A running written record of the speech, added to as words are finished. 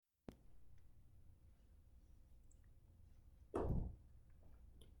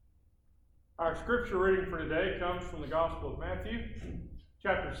Our scripture reading for today comes from the Gospel of Matthew,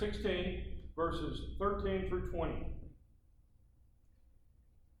 chapter 16, verses 13 through 20.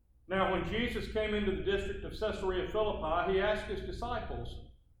 Now, when Jesus came into the district of Caesarea Philippi, he asked his disciples,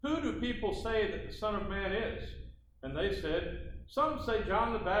 "Who do people say that the Son of Man is?" And they said, "Some say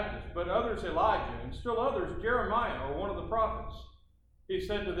John the Baptist, but others Elijah, and still others Jeremiah or one of the prophets." He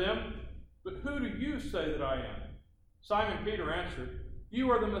said to them, "But who do you say that I am?" Simon Peter answered, "You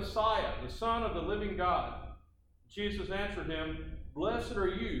are the Messiah, the Son of the living God." Jesus answered him, "Blessed are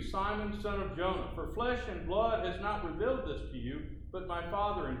you, Simon, son of Jonah, for flesh and blood has not revealed this to you, but my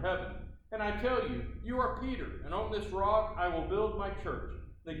Father in heaven. And I tell you, you are Peter, and on this rock I will build my church.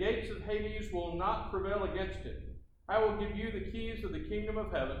 The gates of Hades will not prevail against it. I will give you the keys of the kingdom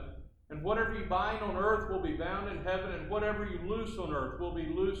of heaven, and whatever you bind on earth will be bound in heaven, and whatever you loose on earth will be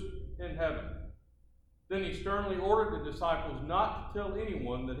loosed in heaven." Then he sternly ordered the disciples not to tell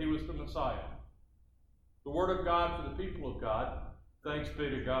anyone that he was the Messiah. The word of God for the people of God. Thanks be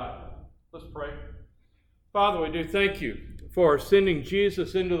to God. Let's pray. Father, we do thank you for sending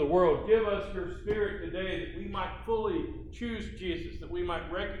Jesus into the world. Give us your Spirit today that we might fully choose Jesus, that we might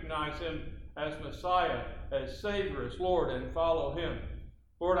recognize him as Messiah, as Savior, as Lord, and follow him.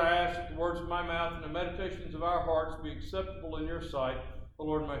 Lord, I ask that the words of my mouth and the meditations of our hearts be acceptable in your sight, O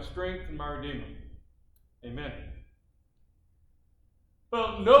Lord, my strength and my Redeemer. Amen.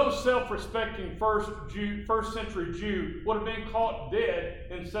 Well, no self-respecting first century Jew would have been caught dead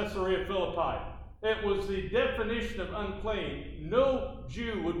in Caesarea Philippi. It was the definition of unclean. No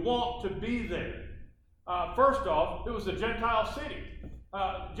Jew would want to be there. First off, it was a Gentile city.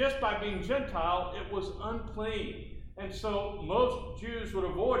 Just by being Gentile, it was unclean. And so most Jews would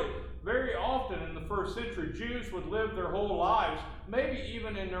avoid it. Very often in the first century, Jews would live their whole lives, maybe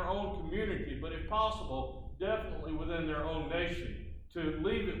even in their own community, but if possible, definitely within their own nation. To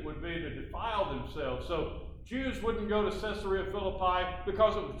leave it would be to defile themselves. So Jews wouldn't go to Caesarea Philippi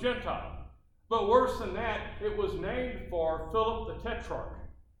because it was Gentile. But worse than that, it was named for Philip the Tetrarch.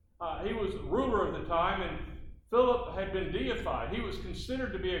 He was ruler of the time, and Philip had been deified. He was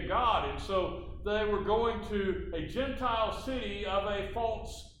considered to be a god, and so they were going to a Gentile city of a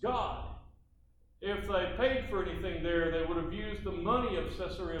false god. If they paid for anything there, they would have used the money of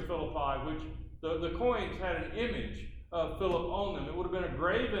Caesarea Philippi, which the coins had an image of Philip on them. It would have been a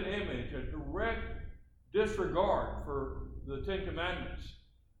graven image, a direct disregard for the Ten Commandments.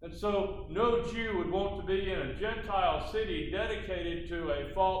 And so no Jew would want to be in a Gentile city dedicated to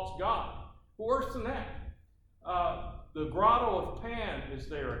a false god. Worse than that, the Grotto of Pan is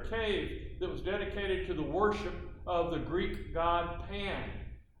there, a cave that was dedicated to the worship of the Greek god Pan.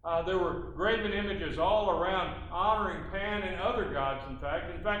 There were graven images all around honoring Pan and other gods, in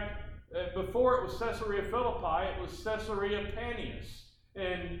fact. In fact, before it was Caesarea Philippi, it was Caesarea Panius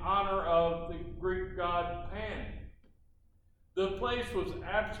in honor of the Greek god Pan. The place was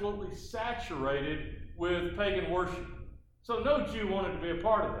absolutely saturated with pagan worship. So no Jew wanted to be a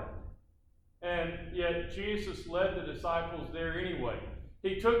part of that. And yet Jesus led the disciples there anyway.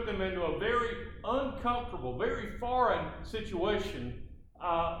 He took them into a very uncomfortable, very foreign situation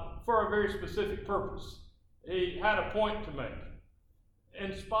for a very specific purpose. He had a point to make,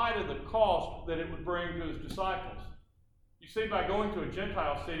 in spite of the cost that it would bring to his disciples. You see, by going to a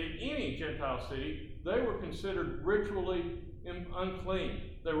Gentile city, any Gentile city, they were considered ritually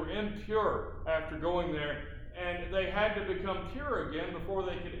unclean. They were impure after going there, and they had to become pure again before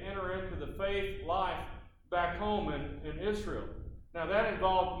they could enter into the faith life back home in Israel. Now, that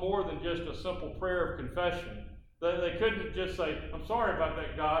involved more than just a simple prayer of confession. They couldn't just say, "I'm sorry about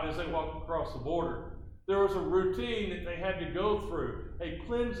that, God," as they walked across the border. There was a routine that they had to go through, a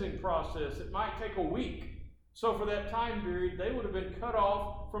cleansing process. It might take a week. So for that time period, they would have been cut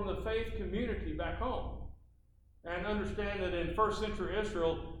off from the faith community back home. And understand that in first century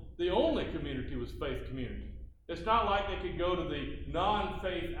Israel, the only community was faith community. It's not like they could go to the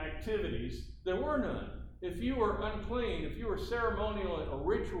non-faith activities. There were none. If you were unclean, if you were ceremonially or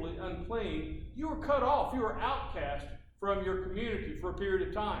ritually unclean, you were cut off. You were outcast from your community for a period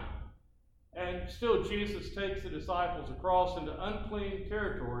of time. And still, Jesus takes the disciples across into unclean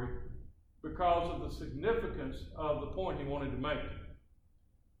territory because of the significance of the point he wanted to make.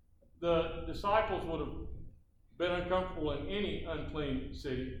 The disciples would have been uncomfortable in any unclean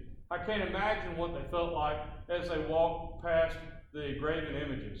city. I can't imagine what they felt like as they walked past the graven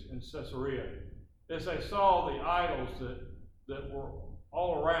images in Caesarea, as they saw the idols that were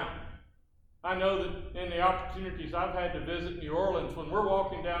all around. I know that in the opportunities I've had to visit New Orleans, when we're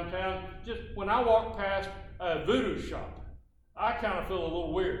walking downtown, just when I walk past a voodoo shop, I kind of feel a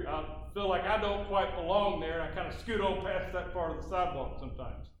little weird. I feel like I don't quite belong there, and I kind of scoot on past that part of the sidewalk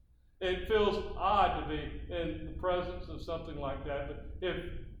sometimes. It feels odd to be in the presence of something like that, but if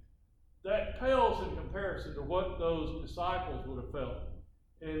that pales in comparison to what those disciples would have felt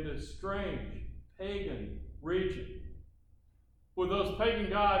in this strange pagan region, with those pagan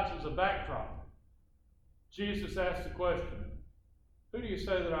gods as a backdrop, Jesus asked the question, who do you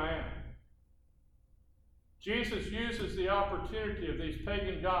say that I am? Jesus uses the opportunity of these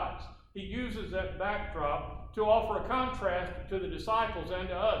pagan gods. He uses that backdrop to offer a contrast to the disciples and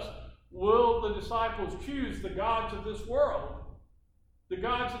to us. Will the disciples choose the gods of this world, the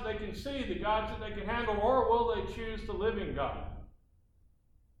gods that they can see, the gods that they can handle, or will they choose the living God?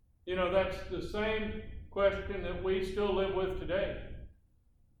 You know, that's the same question that we still live with today.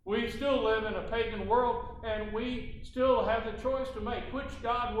 We still live in a pagan world, and we still have the choice to make. Which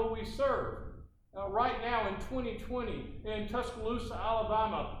God will we serve? Right now in 2020 in Tuscaloosa,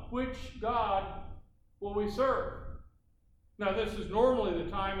 Alabama, which God will we serve? Now, this is normally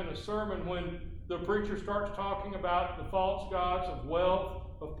the time in a sermon when the preacher starts talking about the false gods of wealth,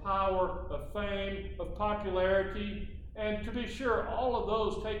 of power, of fame, of popularity. And to be sure, all of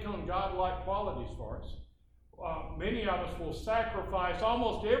those take on godlike qualities for us. Many of us will sacrifice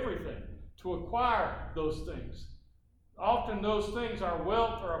almost everything to acquire those things. Often those things, our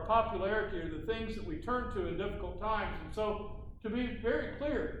wealth or our popularity, are the things that we turn to in difficult times. And so, to be very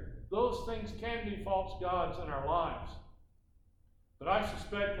clear, those things can be false gods in our lives. But I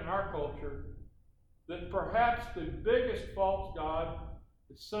suspect in our culture that perhaps the biggest false god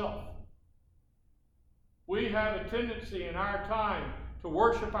is self. We have a tendency in our time to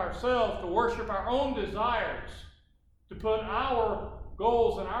worship ourselves, to worship our own desires, to put our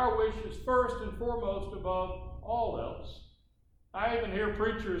goals and our wishes first and foremost above all else. I even hear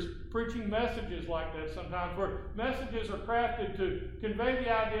preachers preaching messages like that sometimes, where messages are crafted to convey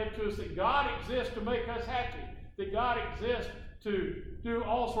the idea to us that God exists to make us happy, that God exists to do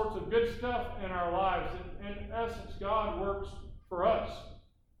all sorts of good stuff in our lives. In essence, God works for us.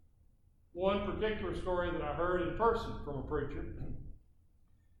 One particular story that I heard in person from a preacher, and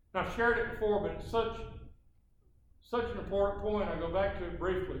I've shared it before, but it's such an important point, I go back to it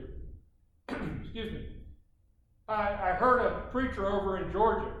briefly. Excuse me. I heard a preacher over in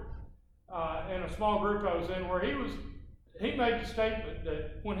Georgia, in a small group I was in, where he made the statement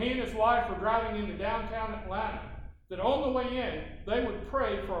that when he and his wife were driving into downtown Atlanta, that on the way in, they would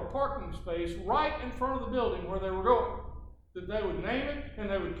pray for a parking space right in front of the building where they were going. That they would name it and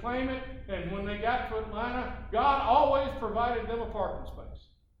they would claim it, and when they got to Atlanta, God always provided them a parking space.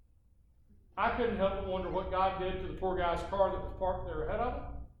 I couldn't help but wonder what God did to the poor guy's car that was parked there ahead of him.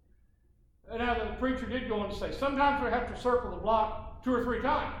 And now the preacher did go on to say, sometimes we have to circle the block 2 or 3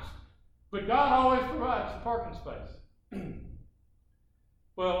 times, but God always provides the parking space.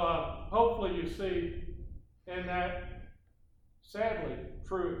 Well, hopefully you see in that sadly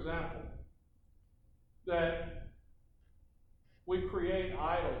true example that we create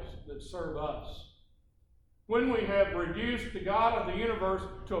idols that serve us. When we have reduced the God of the universe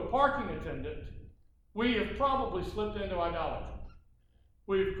to a parking attendant, we have probably slipped into idolatry.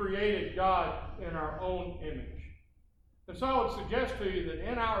 We've created God in our own image. And so I would suggest to you that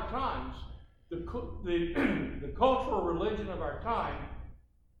in our times, the cultural religion of our time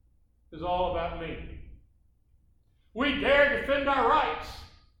is all about me. We dare defend our rights,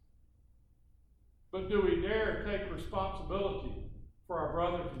 but do we dare take responsibility for our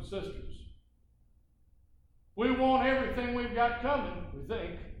brothers and sisters? We want everything we've got coming, we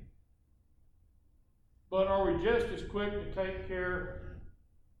think, but are we just as quick to take care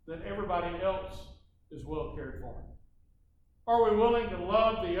that everybody else is well cared for? Are we willing to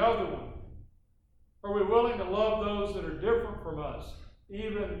love the other one? Are we willing to love those that are different from us,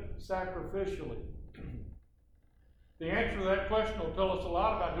 even sacrificially? The answer to that question will tell us a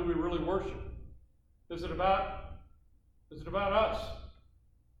lot about who we really worship. Is it about us?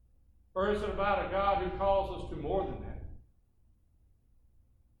 Or is it about a God who calls us to more than that?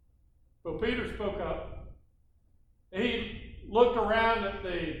 Well, Peter spoke up. He looked around at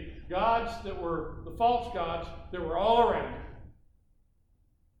the gods that were the false gods that were all around him.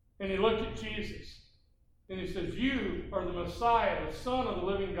 And he looked at Jesus. And he says, you are the Messiah, the Son of the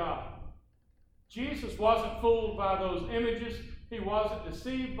living God. Jesus wasn't fooled by those images. He wasn't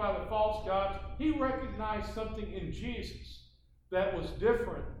deceived by the false gods. He recognized something in Jesus that was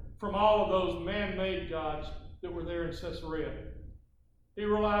different from all of those man-made gods that were there in Caesarea. He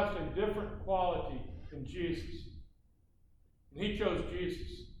realized a different quality in Jesus. And he chose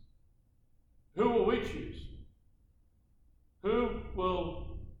Jesus. Who will we choose? Who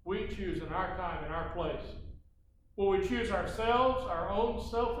will we choose in our time, in our place? Will we choose ourselves, our own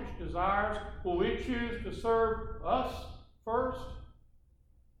selfish desires? Will we choose to serve us first?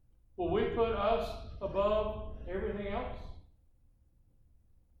 Will we put us above everything else?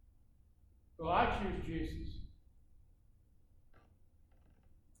 Well, I choose Jesus.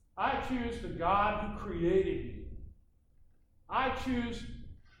 I choose the God who created me. I choose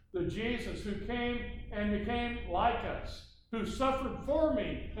the Jesus who came and became like us, who suffered for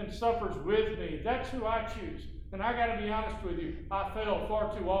me and suffers with me. That's who I choose. And I got to be honest with you, I fail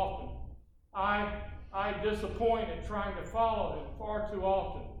far too often. I disappoint at trying to follow him far too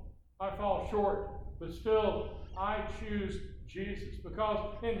often. I fall short, but still I choose Jesus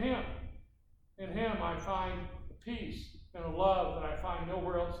because in him I find a peace and a love that I find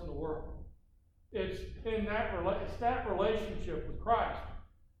nowhere else in the world. It's that relationship with Christ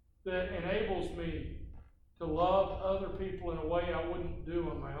that enables me to love other people in a way I wouldn't do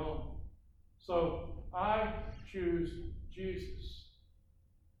on my own. So I choose Jesus.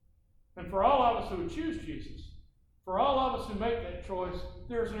 And for all of us who would choose Jesus, for all of us who make that choice,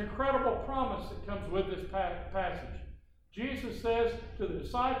 there's an incredible promise that comes with this passage. Jesus says to the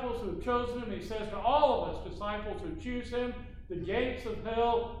disciples who have chosen him, he says to all of us disciples who choose him, the gates of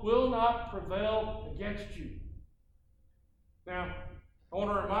hell will not prevail against you. Now, I want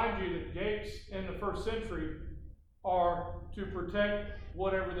to remind you that gates in the first century are to protect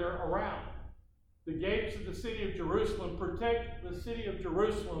whatever they're around. The gates of the city of Jerusalem protect the city of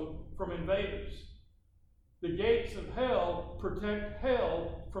Jerusalem from invaders. The gates of hell protect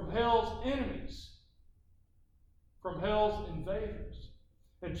hell from hell's enemies, from hell's invaders.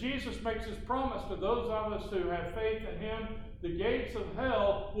 And Jesus makes his promise to those of us who have faith in him, the gates of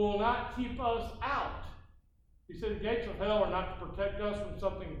hell will not keep us out. He said the gates of hell are not to protect us from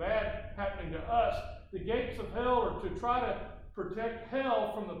something bad happening to us. The gates of hell are to try to protect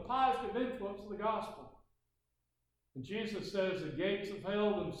hell from the positive influence of the gospel. And Jesus says the gates of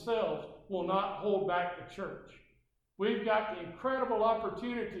hell themselves will not hold back the church. We've got the incredible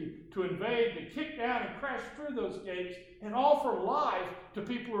opportunity to invade, to kick down and crash through those gates and offer life to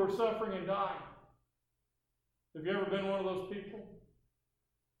people who are suffering and dying. Have you ever been one of those people?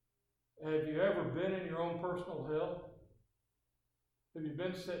 Have you ever been in your own personal hell? Have you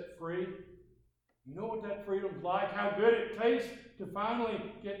been set free? You know what that freedom's like? How good it tastes to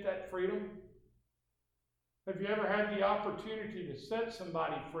finally get that freedom? Have you ever had the opportunity to set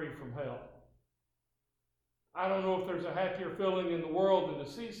somebody free from hell? I don't know if there's a happier feeling in the world than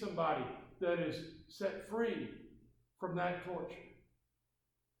to see somebody that is set free from that torture.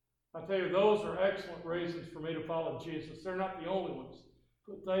 I tell you, those are excellent reasons for me to follow Jesus. They're not the only ones,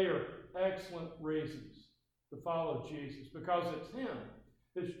 but they are excellent reasons to follow Jesus because it's him.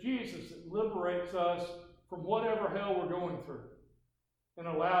 It's Jesus that liberates us from whatever hell we're going through and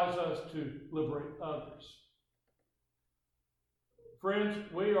allows us to liberate others. Friends,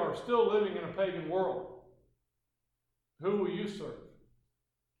 we are still living in a pagan world. Who will you serve?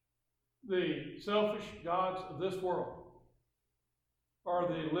 The selfish gods of this world or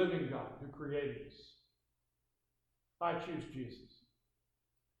the living God who created us? I choose Jesus.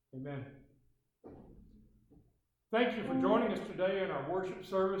 Amen. Thank you for joining us today in our worship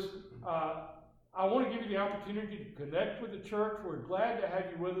service. I want to give you the opportunity to connect with the church. We're glad to have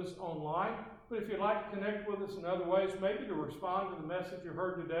you with us online. But if you'd like to connect with us in other ways, maybe to respond to the message you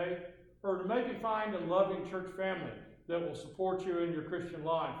heard today, or to maybe find a loving church family that will support you in your Christian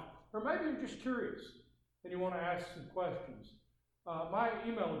life. Or maybe you're just curious and you want to ask some questions. My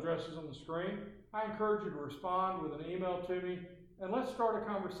email address is on the screen. I encourage you to respond with an email to me, and let's start a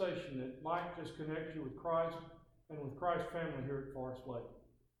conversation that might just connect you with Christ and with Christ's family here at Forest Lake.